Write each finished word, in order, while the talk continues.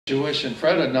Jewish, and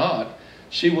Freda not,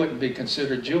 she wouldn't be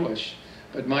considered Jewish.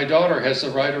 But my daughter has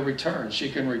the right of return.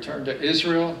 She can return to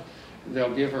Israel.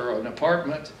 They'll give her an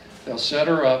apartment. They'll set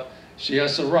her up. She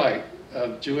has the right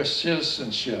of Jewish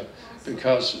citizenship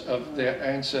because of their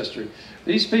ancestry.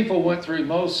 These people went through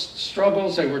most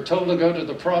struggles. They were told to go to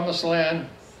the promised land.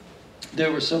 They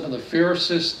were some of the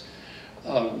fiercest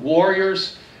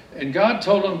warriors. And God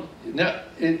told them,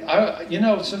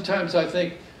 now, sometimes I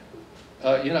think,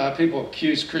 how people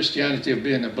accuse Christianity of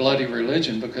being a bloody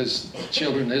religion because the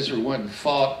children of Israel went and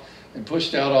fought and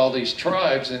pushed out all these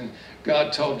tribes, and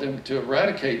God told them to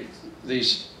eradicate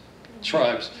these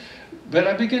tribes. But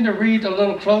I began to read a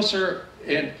little closer,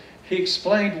 and he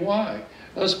explained why.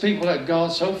 Those people had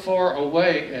gone so far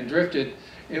away and drifted.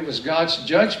 It was God's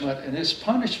judgment and his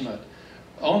punishment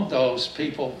on those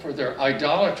people for their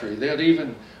idolatry. They had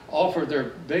even offered their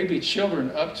baby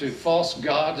children up to false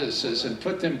goddesses and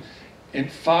put them in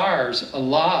fires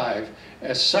alive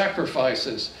as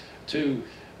sacrifices to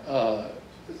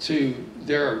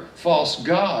their false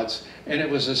gods. And it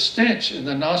was a stench in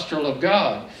the nostril of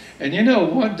God. And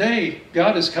one day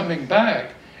God is coming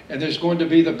back, and there's going to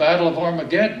be the Battle of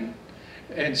Armageddon.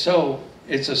 And so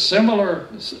it's a similar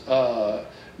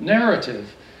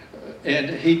narrative. And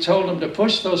he told them to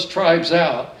push those tribes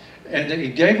out, and he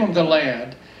gave them the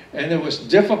land. And there was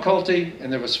difficulty,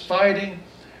 and there was fighting,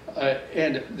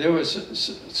 and there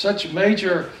was such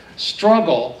major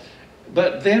struggle.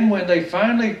 But then when they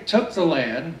finally took the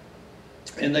land,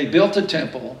 and they built a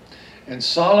temple, and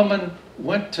Solomon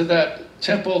went to that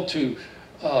temple to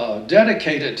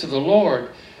dedicate it to the Lord,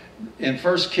 in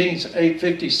 1 Kings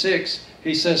 8:56,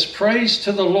 he says, "Praise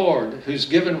to the Lord, who's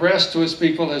given rest to his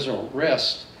people Israel."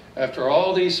 Rest. After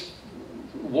all these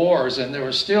wars, and there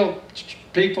were still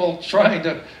people trying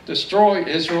to destroy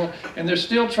Israel, and they're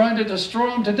still trying to destroy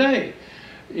them today.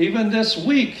 Even this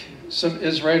week, some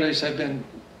Israelis have been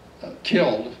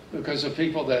killed because of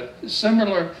people that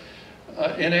similar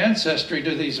in ancestry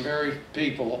to these very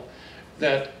people.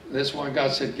 That's why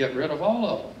God said, get rid of all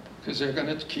of them, because they're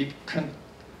going to keep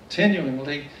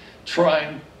continually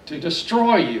trying to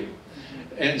destroy you.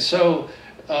 And so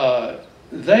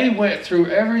they went through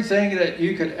everything that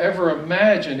you could ever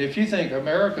imagine. If you think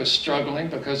America's struggling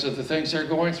because of the things they're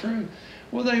going through,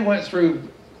 well, they went through,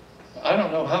 I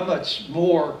don't know how much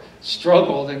more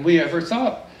struggle than we ever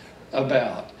thought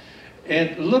about.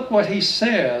 And look what he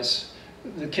says.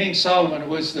 The King Solomon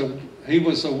was the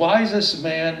wisest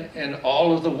man in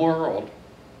all of the world.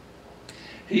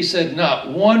 He said, not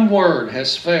one word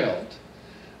has failed.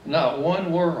 Not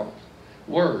one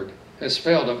word has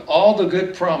failed of all the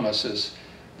good promises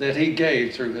that he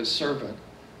gave through his servant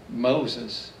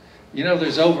Moses.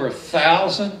 There's over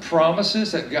 1,000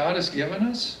 promises that God has given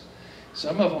us.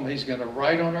 Some of them he's going to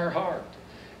write on our heart.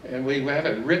 And we have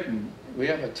it written. We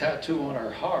have a tattoo on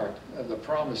our heart of the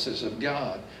promises of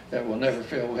God that will never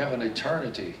fail. We have an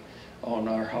eternity on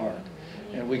our heart.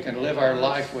 And we can live our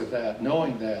life with that,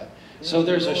 knowing that. So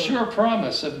there's a sure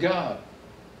promise of God.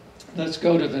 Let's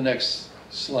go to the next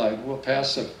slide. We'll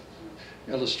pass the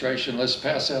illustration. Let's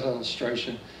pass that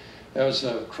illustration. There was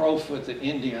a Crowfoot, the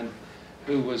Indian,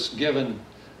 who was given,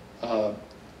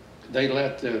 they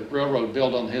let the railroad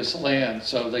build on his land,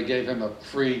 so they gave him a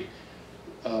free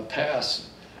pass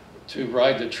to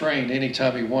ride the train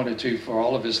anytime he wanted to for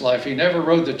all of his life. He never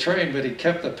rode the train, but he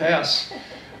kept the pass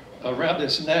around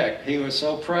his neck. He was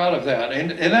so proud of that.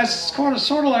 And that's sort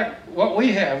of like what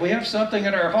we have. We have something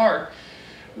in our heart,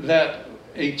 that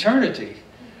eternity.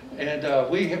 And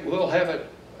we'll have it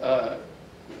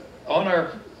on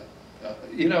our,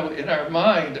 in our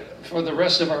mind for the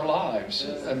rest of our lives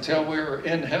until we're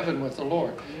in heaven with the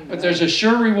Lord. But there's a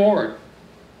sure reward.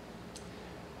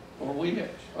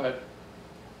 Well,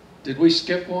 did we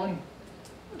skip one?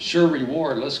 Sure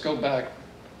reward. Let's go back.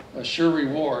 A sure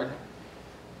reward.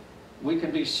 We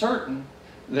can be certain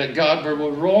that God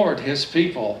will reward his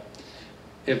people.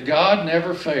 If God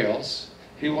never fails,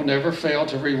 he will never fail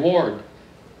to reward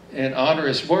and honor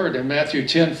his word. In Matthew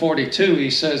 10:42, he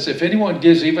says, if anyone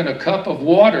gives even a cup of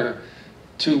water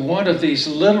to one of these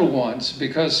little ones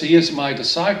because he is my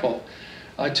disciple,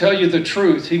 I tell you the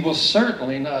truth, he will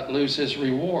certainly not lose his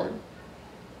reward.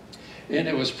 And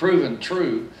it was proven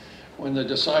true when the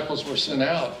disciples were sent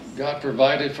out. God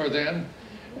provided for them,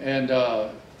 and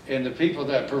the people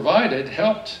that provided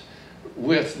helped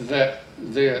with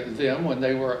them when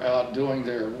they were out doing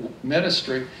their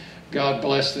ministry. God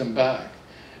blessed them back.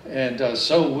 And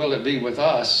so will it be with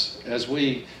us as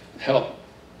we help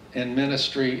in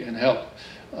ministry and help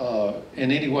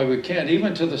in any way we can,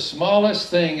 even to the smallest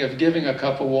thing of giving a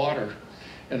cup of water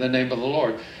in the name of the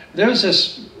Lord. There's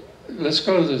this, let's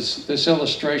go to this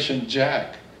illustration,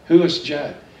 Jack. Who is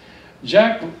Jack?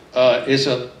 Jack is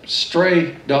a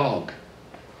stray dog.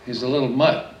 He's a little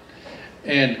mutt.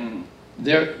 And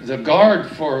the guard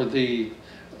for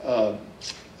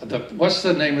what's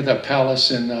the name of that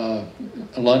palace in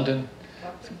London?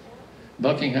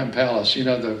 Buckingham Palace. You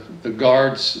know, the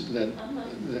guards that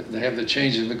they have the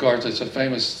change in the guards. It's a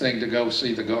famous thing to go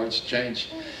see the guards change.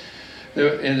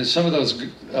 And some of those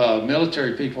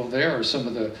military people there are some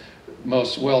of the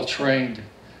most well-trained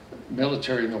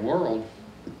military in the world.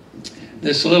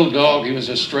 This little dog, he was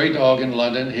a stray dog in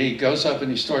London. He goes up and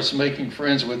he starts making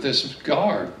friends with this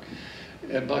guard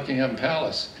at Buckingham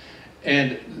Palace.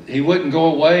 And he wouldn't go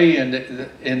away,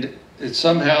 and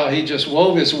somehow he just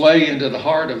wove his way into the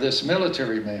heart of this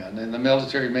military man. And the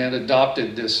military man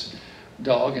adopted this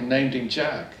dog and named him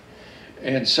Jack.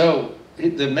 And so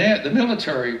the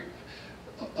military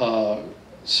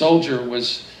soldier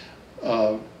was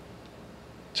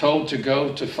told to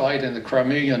go to fight in the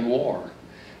Crimean War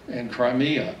in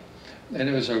Crimea. And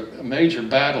it was a major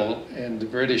battle in the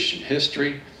British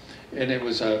history. And it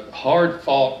was a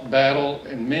hard-fought battle,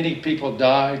 and many people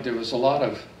died. There was a lot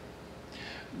of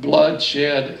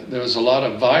bloodshed. There was a lot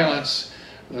of violence.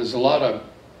 There was a lot of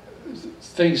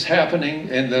things happening.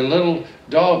 And the little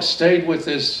dog stayed with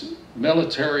his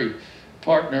military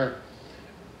partner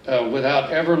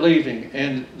without ever leaving.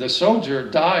 And the soldier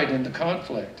died in the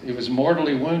conflict. He was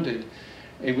mortally wounded.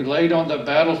 He was laid on the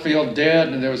battlefield dead,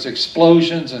 and there was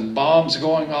explosions and bombs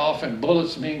going off and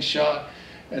bullets being shot.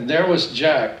 And there was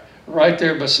Jack right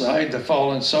there beside the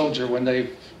fallen soldier. When they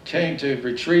came to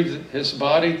retrieve his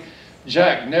body,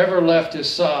 Jack never left his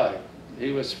side.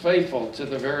 He was faithful to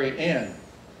the very end.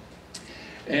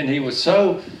 And he was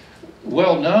so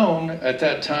well known at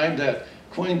that time that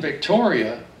Queen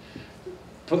Victoria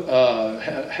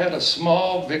had a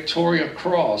small Victoria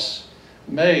Cross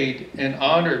made and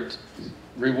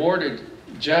rewarded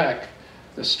Jack,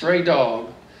 the stray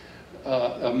dog,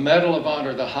 a Medal of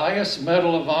Honor, the highest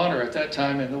Medal of Honor at that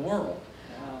time in the world,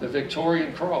 the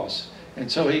Victorian Cross. And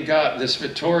so he got this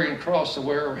Victorian Cross to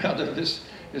wear around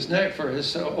his neck for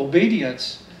his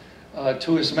obedience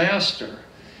to his master.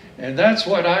 And that's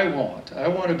what I want. I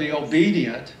want to be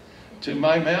obedient to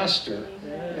my master.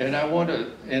 And I want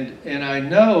to, and I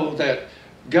know that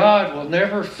God will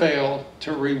never fail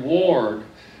to reward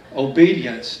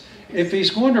obedience. If he's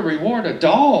going to reward a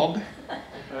dog,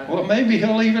 well, maybe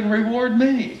he'll even reward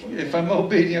me if I'm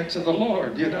obedient to the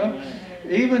Lord, you know.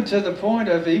 Even to the point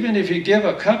of, even if you give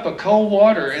a cup of cold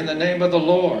water in the name of the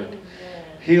Lord,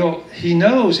 he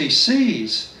knows, he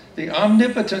sees. The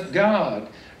omnipotent God,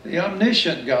 the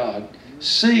omniscient God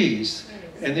sees,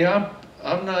 and the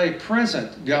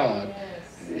omnipresent God,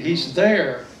 he's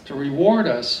there to reward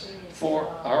us for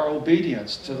our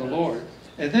obedience to the Lord.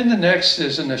 And then the next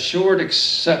is an assured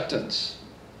acceptance.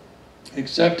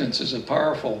 Acceptance is a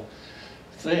powerful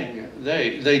thing.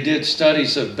 They did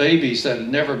studies of babies that had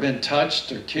never been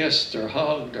touched or kissed or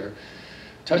hugged or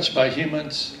touched by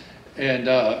humans. And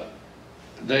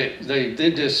they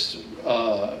did this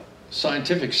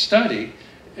scientific study,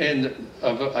 and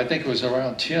I think it was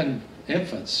around 10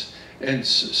 infants. And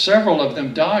several of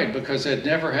them died because they'd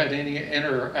never had any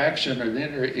interaction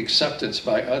or acceptance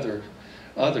by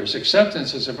others.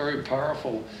 Acceptance is a very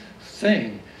powerful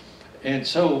thing. And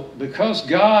so, because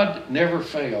God never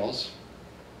fails,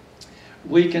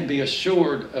 we can be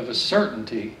assured of a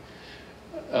certainty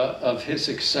of his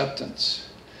acceptance.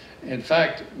 In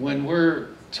fact, when we're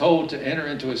told to enter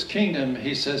into his kingdom,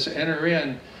 he says, enter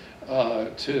in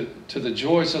to the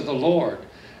joys of the Lord.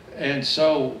 And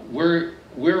so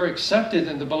we're accepted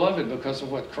in the beloved because of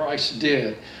what Christ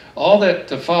did. All that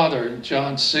the Father, in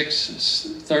John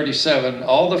 6:37,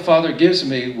 all the Father gives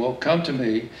me will come to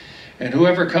me, and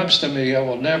whoever comes to me I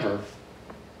will never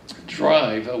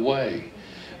drive away.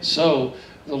 So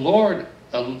the Lord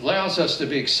allows us to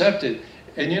be accepted.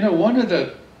 And you know, one of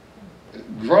the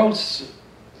growths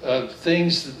of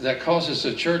things that causes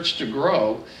the church to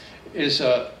grow is,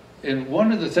 and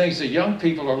one of the things that young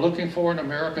people are looking for in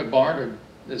America, Barnard,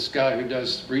 this guy who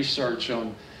does research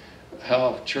on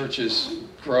how churches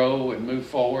grow and move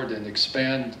forward and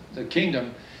expand the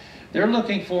kingdom, they're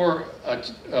looking for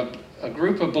a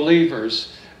group of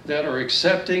believers that are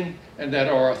accepting and that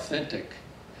are authentic.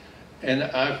 And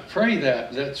I pray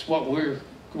that that's what we're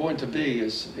going to be,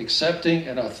 is accepting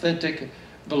and authentic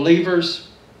believers.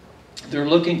 They're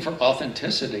looking for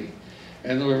authenticity,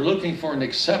 and they're looking for an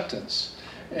acceptance.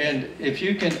 And if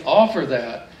you can offer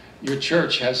that, your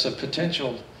church has a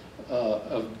potential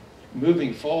of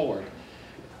moving forward.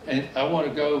 And I want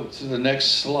to go to the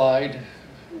next slide,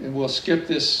 and we'll skip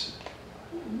that.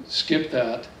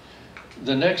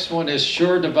 The next one is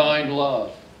sure divine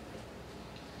love.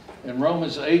 In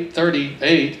Romans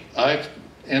 8:38, I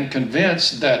am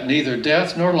convinced that neither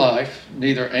death nor life,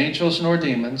 neither angels nor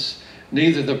demons,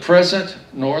 neither the present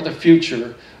nor the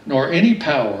future, nor any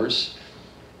powers,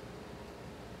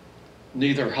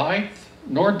 neither height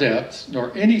nor depth,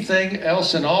 nor anything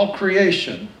else in all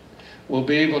creation will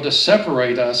be able to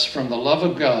separate us from the love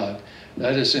of God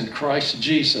that is in Christ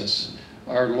Jesus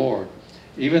our Lord.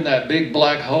 Even that big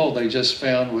black hole they just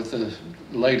found with the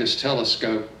latest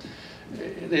telescope,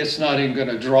 it's not even going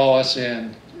to draw us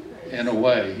in a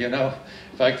way, you know.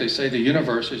 In fact, they say the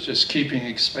universe is just keeping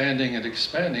expanding and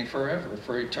expanding forever,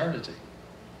 for eternity.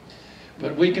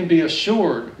 But we can be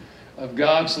assured of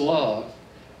God's love,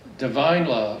 divine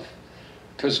love,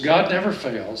 because God never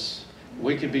fails.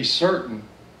 We can be certain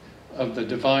of the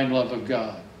divine love of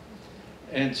God.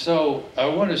 And so I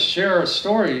want to share a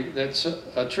story that's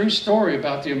a true story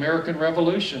about the American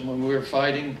Revolution when we were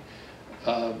fighting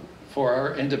for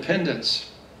our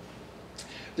independence.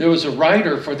 There was a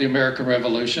writer for the American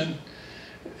Revolution,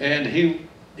 and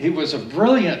he was a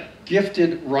brilliant,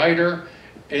 gifted writer,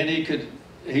 and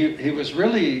he was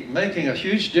really making a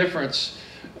huge difference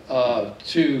for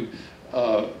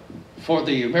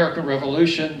the American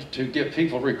Revolution, to get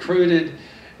people recruited,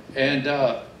 and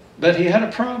but he had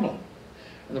a problem.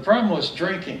 The problem was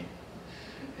drinking.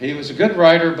 He was a good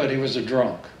writer, but he was a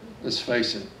drunk. Let's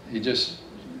face it. He just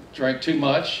drank too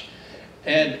much,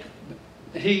 and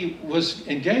he was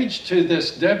engaged to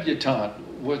this debutante,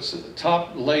 was a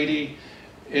top lady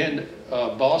in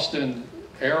Boston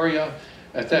area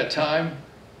at that time.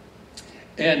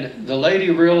 And the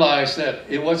lady realized that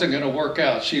it wasn't going to work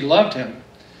out. She loved him,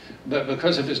 but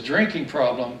because of his drinking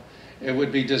problem, it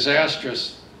would be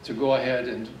disastrous to go ahead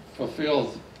and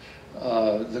fulfill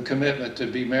the commitment to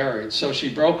be married. So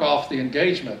she broke off the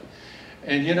engagement.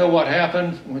 And you know what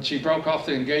happened when she broke off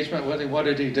the engagement with him? What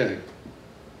did he do?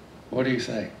 What do you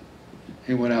think?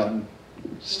 He went out and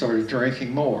started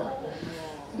drinking more.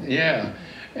 Yeah.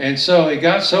 And so he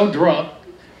got so drunk,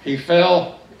 he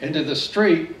fell into the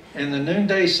street in the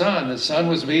noonday sun. The sun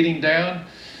was beating down,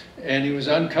 and he was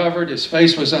uncovered. His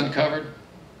face was uncovered.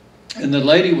 And the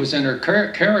lady was in her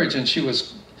carriage, and she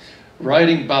was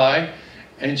riding by,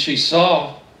 and she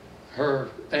saw her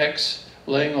ex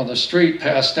laying on the street,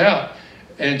 passed out.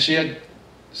 And she had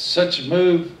such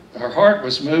move, her heart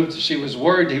was moved, she was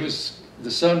worried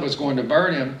the sun was going to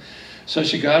burn him. So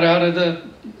she got out of the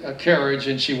carriage,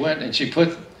 and she went and she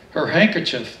put her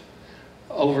handkerchief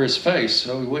over his face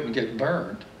so he wouldn't get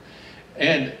burned.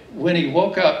 And when he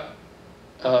woke up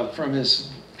from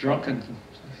his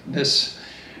drunkenness,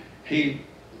 he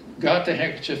got the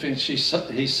handkerchief, and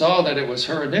he saw that it was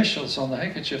her initials on the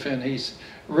handkerchief, and he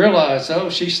realized, oh,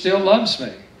 she still loves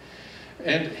me.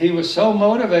 And he was so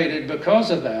motivated because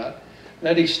of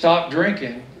that he stopped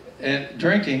drinking,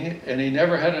 and he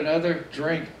never had another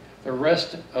drink the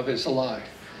rest of his life.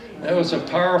 That was a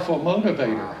powerful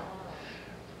motivator.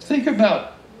 Think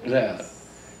about that.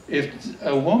 If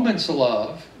a woman's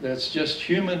love, that's just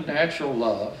human, natural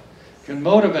love, can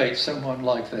motivate someone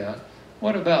like that,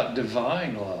 what about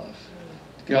divine love?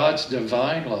 God's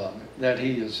divine love that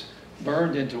He has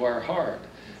burned into our heart.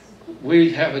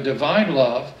 We have a divine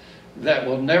love that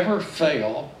will never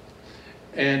fail,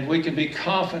 and we can be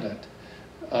confident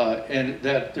and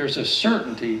that there's a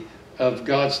certainty of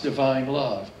God's divine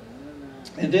love.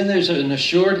 And then there's an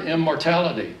assured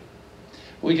immortality.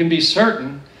 We can be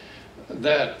certain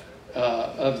that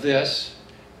of this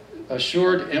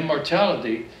assured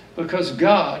immortality because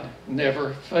God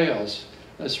never fails.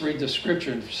 Let's read the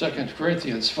scripture in 2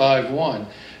 Corinthians 5:1.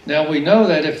 Now we know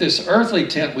that if this earthly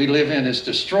tent we live in is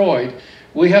destroyed,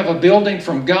 we have a building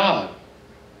from God,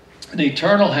 an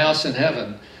eternal house in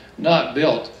heaven, not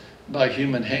built by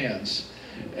human hands.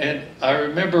 And I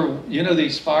remember, you know,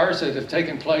 these fires that have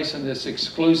taken place in this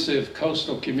exclusive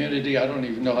coastal community. I don't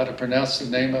even know how to pronounce the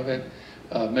name of it.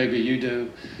 Maybe you do.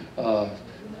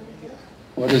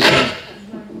 What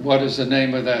is the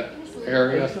name of that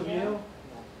area?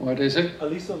 What is it?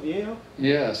 Aliso Viejo?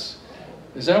 Yes.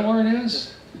 Is that where it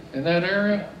is? In that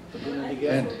area?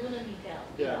 And,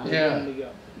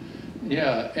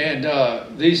 yeah.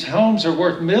 And these homes are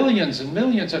worth millions and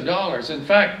millions of dollars. In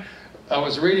fact, I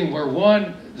was reading where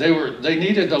they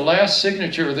needed the last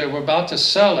signature. They were about to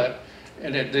sell it,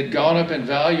 and it had gone up in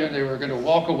value, and they were going to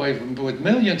walk away with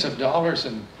millions of dollars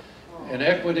in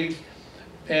equity.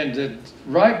 And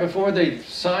right before they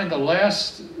signed the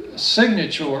last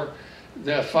signature,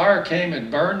 the fire came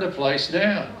and burned the place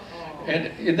down.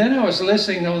 And then I was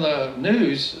listening on the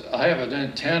news. I have an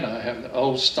antenna. I have the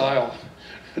old style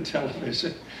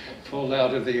television pulled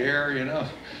out of the air, you know.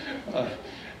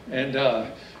 And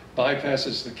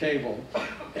bypasses the cable.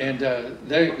 And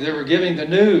they were giving the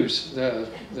news, the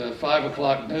 5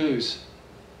 o'clock news.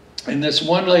 And this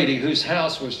one lady whose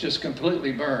house was just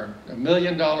completely burned, $1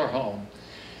 million home.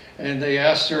 And they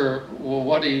asked her,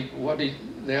 well, they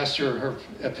asked her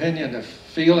opinion of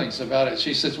feelings about it.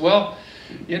 She says, well,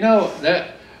 you know,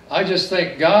 that I just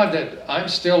thank God that I'm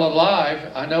still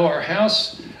alive. I know our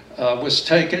house was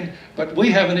taken, but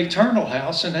we have an eternal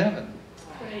house in heaven.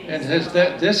 And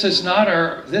this is not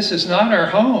our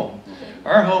home.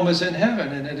 Our home is in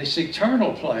heaven, and it is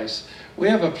eternal place. We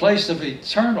have a place of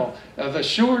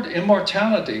assured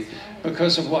immortality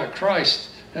because of what Christ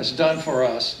has done for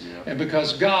us, and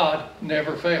because God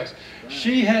never fails.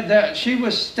 She had that. She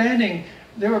was standing.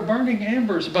 There were burning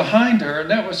embers behind her, and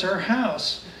that was her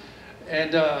house.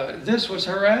 And this was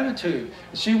her attitude.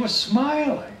 She was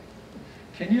smiling.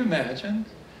 Can you imagine?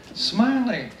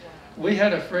 Smiling. We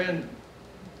had a friend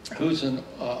who's an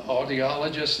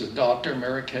audiologist, a doctor,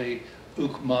 Mary Kay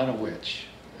Ukmanowicz.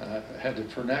 I had to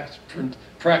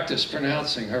practice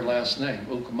pronouncing her last name,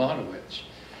 Ukmanowicz.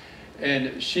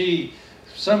 And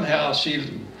somehow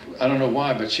I don't know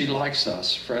why, but she likes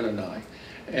us, Fred and I.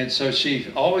 And so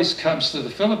she always comes to the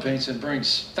Philippines and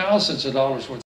brings thousands of dollars worth